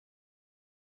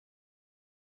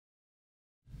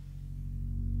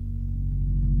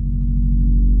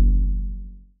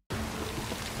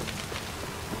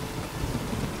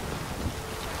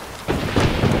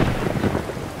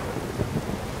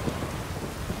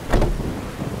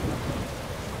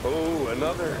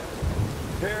another.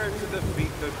 Prepare to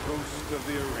defeat the ghost of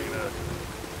the arena.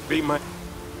 Be my...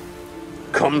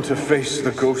 Come to face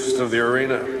the ghost of the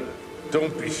arena.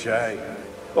 Don't be shy.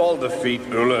 I'll defeat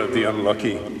Ulle the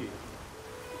Unlucky.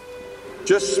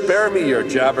 Just spare me your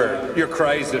jabber, your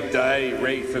cries of die,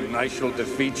 wraith, and I shall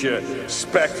defeat you,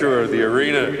 spectre of the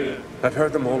arena. I've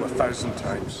heard them all 1,000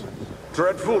 times.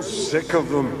 Dreadful sick of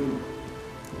them.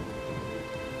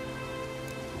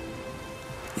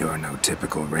 You're no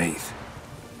typical wraith.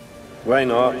 Why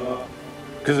not?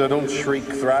 Because I don't shriek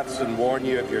threats and warn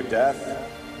you of your death?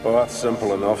 Oh, that's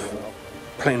simple enough.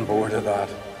 Plain bored of that.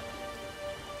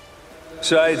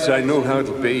 Besides, I know how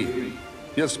it'll be.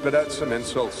 You'll spit out some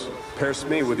insults, pierce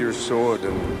me with your sword,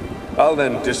 and I'll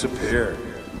then disappear,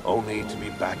 only to be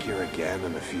back here again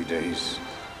in a few days.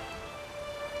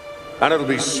 And it'll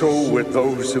be so with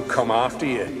those who come after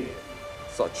you.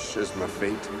 Such is my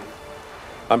fate.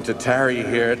 I'm to tarry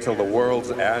here till the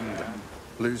world's end,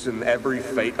 losing every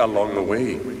fate along the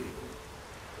way.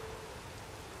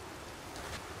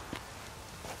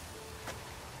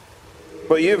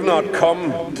 But you've not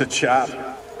come to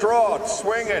chat. Draw it,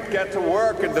 swing it, get to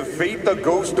work and defeat the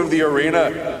ghost of the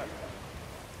arena.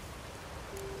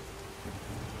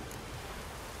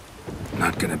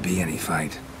 Not gonna be any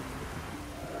fight.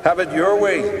 Have it your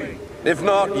way. If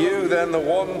not you, then the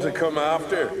one to come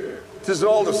after. 'Tis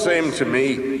all the same to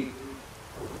me.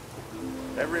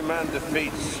 Every man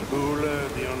defeats Ulle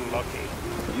the Unlucky.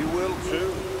 You will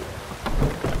too.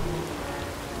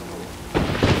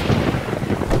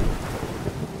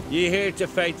 You here to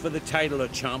fight for the title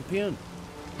of champion?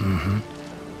 Mm-hmm.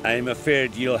 I'm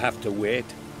afraid you'll have to wait.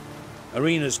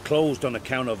 Arena's closed on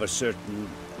account of a certain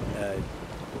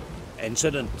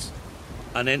incident.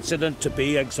 An incident to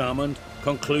be examined,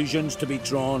 conclusions to be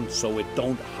drawn so it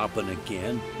don't happen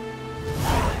again.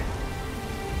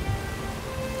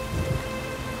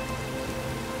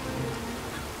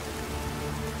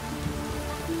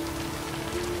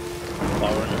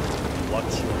 Foreigner,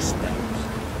 watch your steps.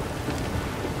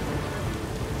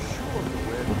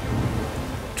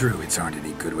 Druids aren't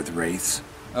any good with wraiths.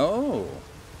 Oh,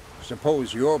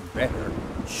 suppose you're better.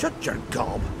 Shut your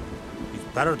gob. He's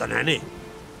better than any.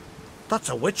 That's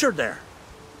a witcher there.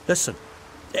 Listen,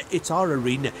 it's our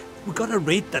arena. We got a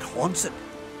wraith that haunts it.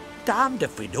 Damned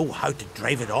if we know how to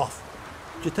drive it off.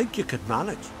 Do you think you could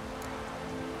manage?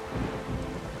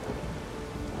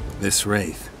 This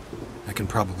wraith, I can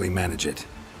probably manage it.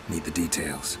 Need the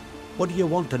details. What do you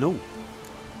want to know?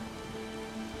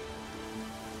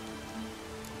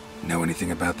 Know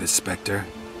anything about this spectre?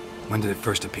 When did it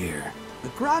first appear? The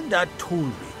Grandad told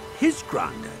me. His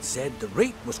Grandad said the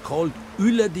wraith was called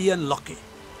Ulle the Unlucky.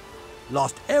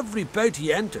 Lost every bout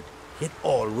he entered, yet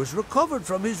always recovered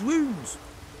from his wounds.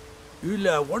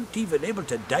 Ulle weren't even able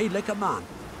to die like a man.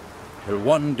 Till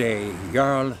one day,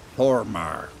 Jarl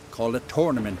Thormar called a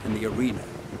tournament in the arena.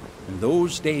 In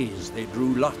those days, they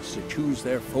drew lots to choose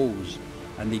their foes,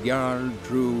 and the Jarl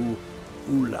drew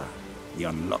Ulle the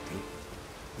Unlucky.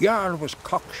 Jarl was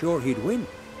cocksure he'd win,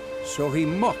 so he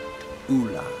mocked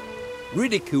Ulle,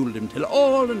 ridiculed him till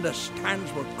all in the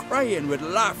stands were crying with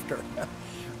laughter.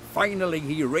 Finally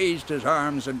he raised his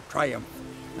arms in triumph,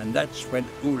 and that's when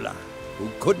Ulle, who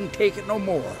couldn't take it no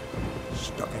more,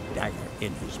 stuck a dagger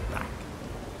in his back.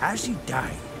 As he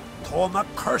died, Thormar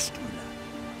cursed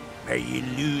Ulle. May ye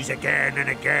lose again and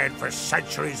again for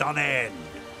centuries on end.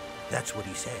 That's what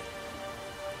he said.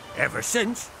 Ever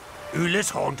since, Ulle's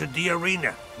haunted the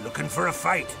arena, looking for a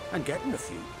fight, and getting a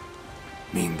few.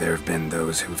 Mean there have been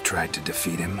those who've tried to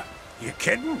defeat him? You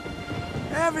kidding?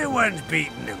 Everyone's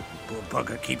beating him. Poor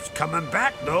bugger keeps coming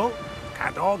back, though.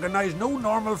 Can't organize no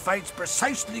normal fights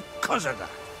precisely 'cause of that.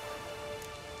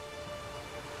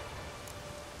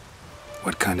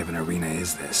 What kind of an arena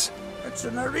is this? It's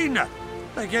an arena,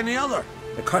 like any other.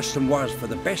 The custom was for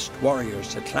the best warriors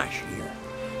to clash here.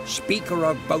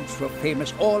 Spikeroog bouts were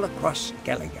famous all across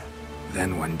Skellige.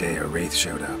 Then one day a wraith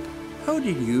showed up. How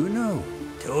did you know?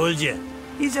 Told you.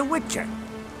 He's a witcher.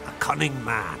 A cunning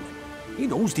man. He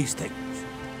knows these things.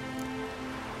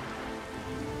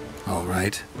 All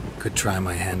right. Could try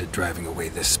my hand at driving away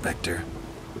this spectre.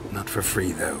 Not for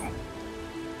free, though.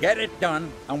 Get it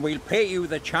done, and we'll pay you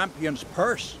the champion's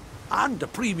purse. And the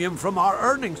premium from our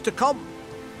earnings to come.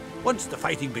 Once the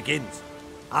fighting begins.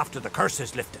 After the curse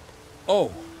is lifted.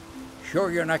 Oh,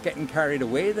 sure you're not getting carried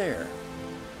away there?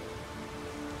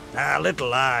 A little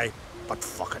lie, but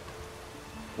fuck it.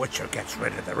 Witcher gets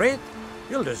rid of the wraith.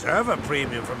 He'll deserve a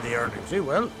premium from the earnings, he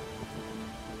will.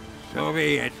 So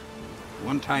be it.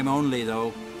 One time only,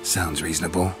 though. Sounds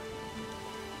reasonable.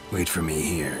 Wait for me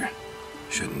here.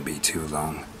 Shouldn't be too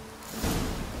long.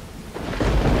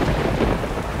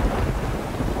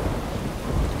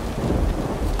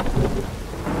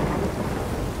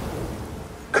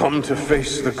 come to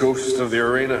face the ghost of the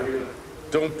arena.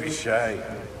 Don't be shy.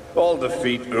 I'll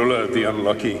defeat Ulle the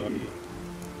Unlucky.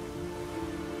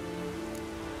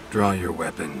 Draw your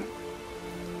weapon.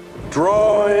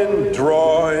 Draw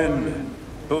in.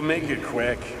 But make it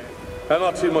quick. And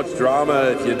not too much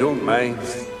drama if you don't mind.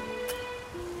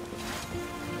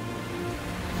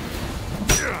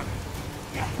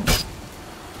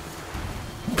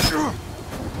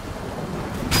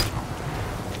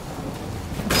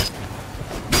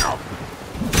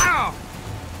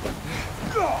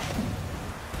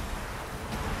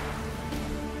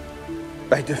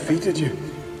 I defeated you.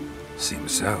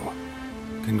 Seems so.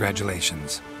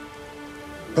 Congratulations.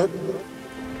 But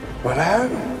how?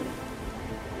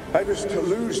 I was to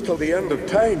lose till the end of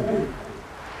time.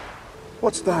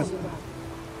 What's that?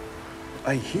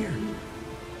 I hear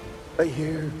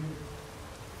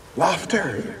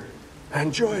laughter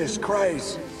and joyous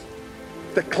cries.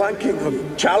 The clanking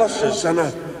of chalices and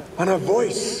a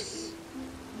voice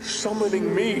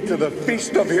summoning me to the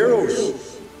feast of heroes.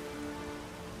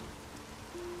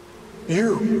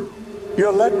 You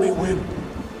let me win.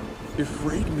 You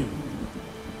freed me.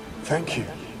 Thank you.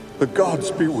 The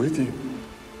gods be with you.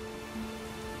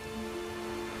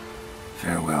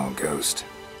 Farewell, Ghost.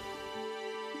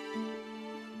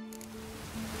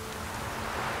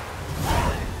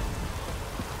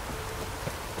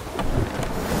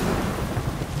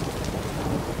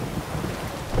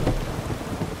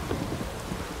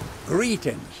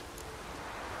 Greetings.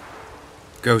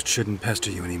 Ghost shouldn't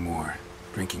pester you anymore.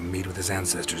 Drinking meat with his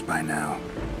ancestors by now.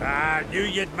 I knew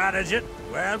you'd manage it.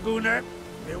 Well, Gunnar,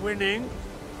 you're winning.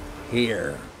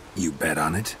 Here. You bet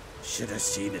on it? Should have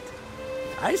seen it.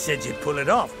 I said you'd pull it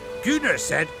off. Gunnar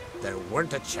said there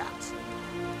weren't a chance.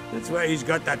 That's why he's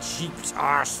got that sheep's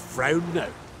arse frown now.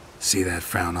 See that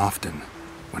frown often,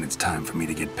 when it's time for me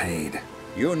to get paid.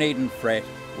 You needn't fret.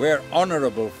 We're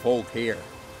honorable folk here.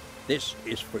 This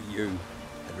is for you.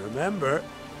 And remember,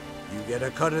 you get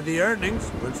a cut of the earnings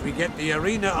once we get the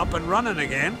arena up and running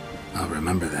again. I'll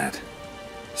remember that.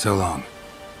 So long.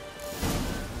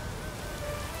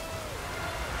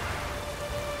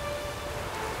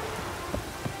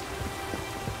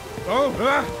 Here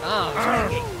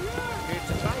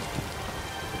to try.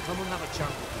 Come and have a chat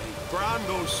with me. Brand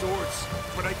those swords,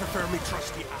 but I prefer me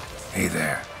trusty axe. Hey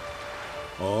there.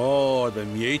 Oh, the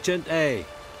mutant, eh?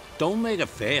 Don't make a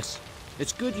face.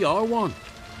 It's good you're one.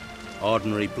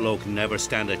 Ordinary bloke never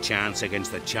stand a chance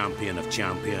against the champion of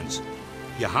champions.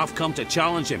 You have come to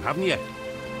challenge him, haven't you?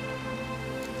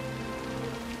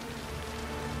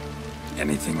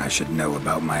 Anything I should know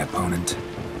about my opponent?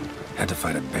 Had to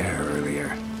fight a bear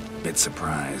earlier. Bit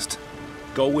surprised.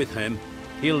 Go with him.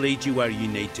 He'll lead you where you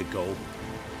need to go.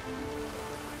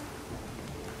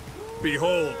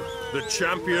 Behold, the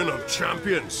champion of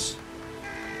champions.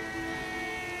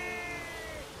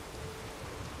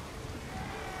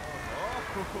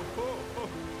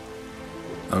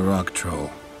 A rock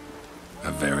troll.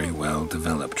 A very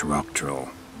well-developed rock troll.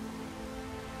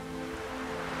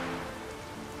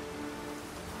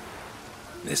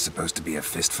 This supposed to be a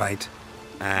fist fight?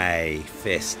 Aye,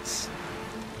 fists.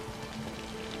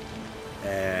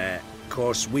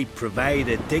 Course, we provide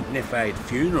a dignified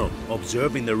funeral,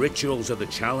 observing the rituals of the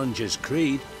Challenger's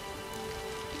Creed.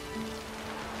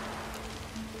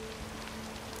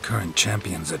 Current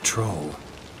champion's a troll.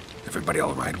 Everybody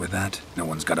all right with that? No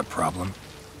one's got a problem?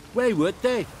 Why would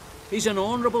they? He's an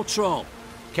honourable troll.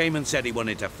 Came and said he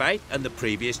wanted to fight, and the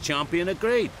previous champion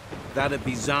agreed. That'd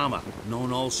be Zama,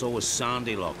 known also as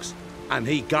Sandylocks. And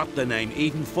he got the name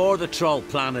even before the troll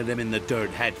planted him in the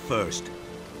dirt head first.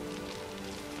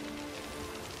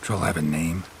 Troll have a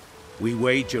name? We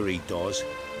wager he does,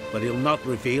 but he'll not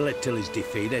reveal it till he's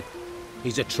defeated.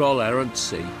 He's a troll errant,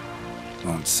 see?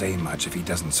 Won't say much if he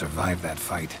doesn't survive that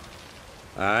fight.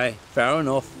 Aye, fair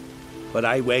enough. But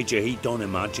I wager he don't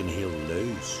imagine he'll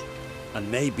lose. And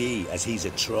maybe, as he's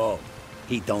a troll,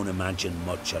 he don't imagine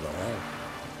much at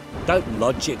all. Doubt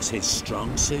logic's his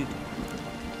strong suit.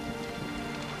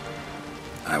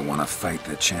 I want to fight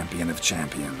the champion of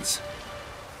champions.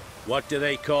 What do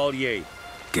they call ye?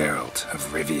 Geralt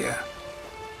of Rivia.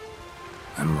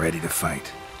 I'm ready to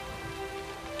fight.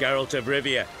 Geralt of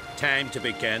Rivia, time to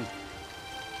begin.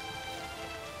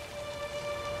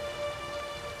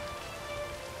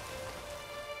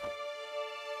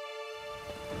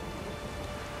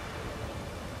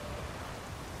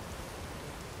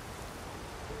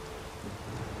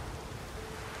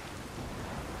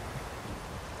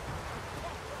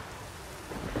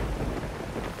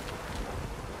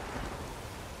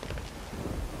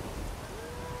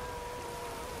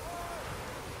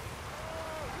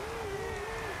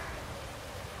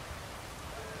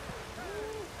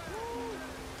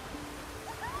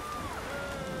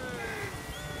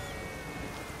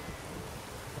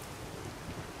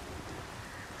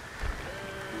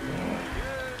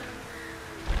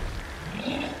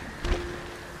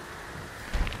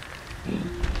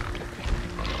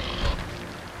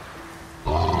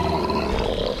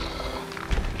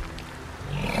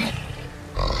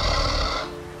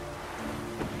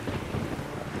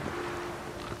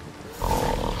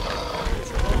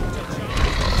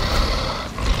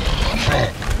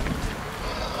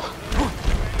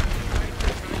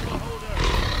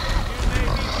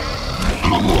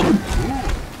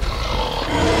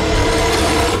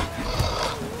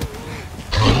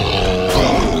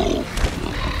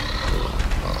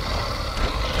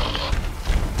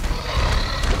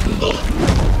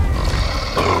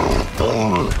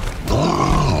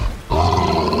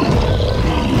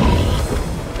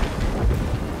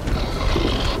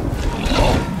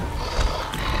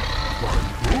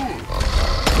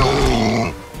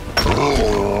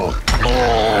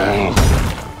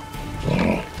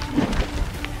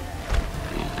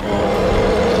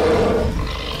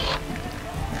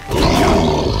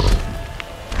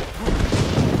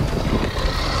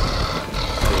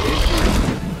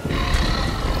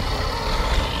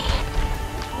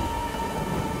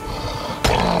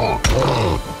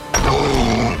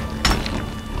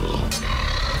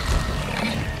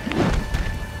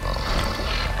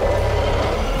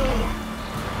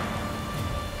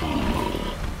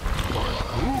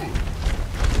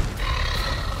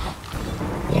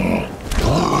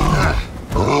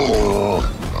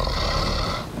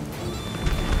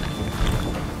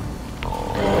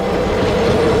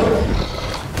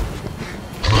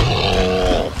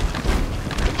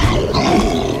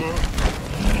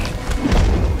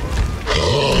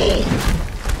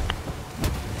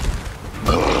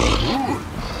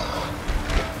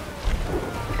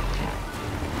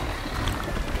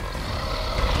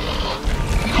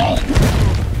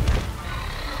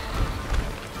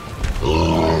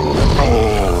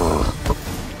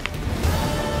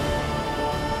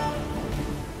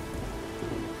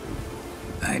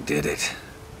 Did it.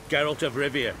 Geralt of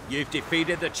Rivia, you've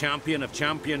defeated the champion of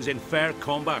champions in fair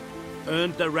combat,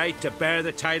 earned the right to bear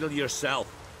the title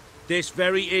yourself. This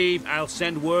very eve, I'll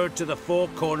send word to the four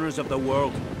corners of the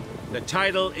world. The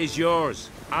title is yours,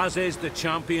 as is the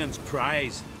champion's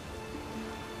prize.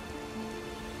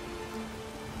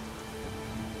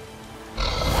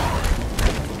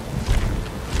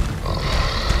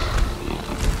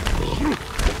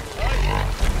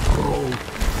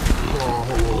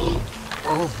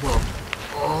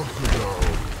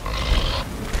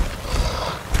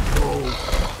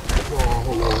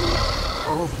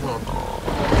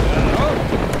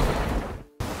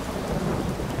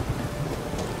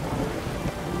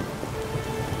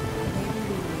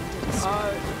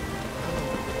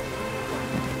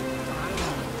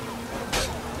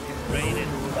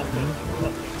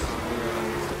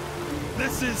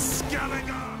 This is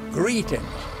Skellige! Greetings.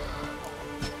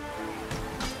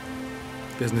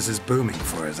 Business is booming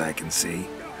for as I can see.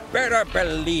 Better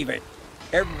believe it.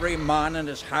 Every man and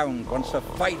his hound wants to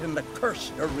fight in the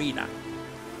cursed arena.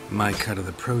 My cut of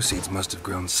the proceeds must have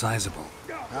grown sizable.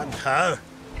 And how?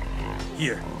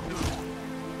 Here.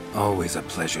 Always a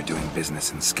pleasure doing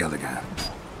business in Skellige.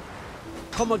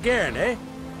 Come again, eh?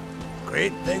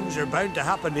 Great things are bound to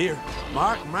happen here.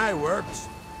 Mark my words.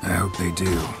 I hope they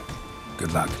do.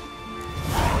 Good luck.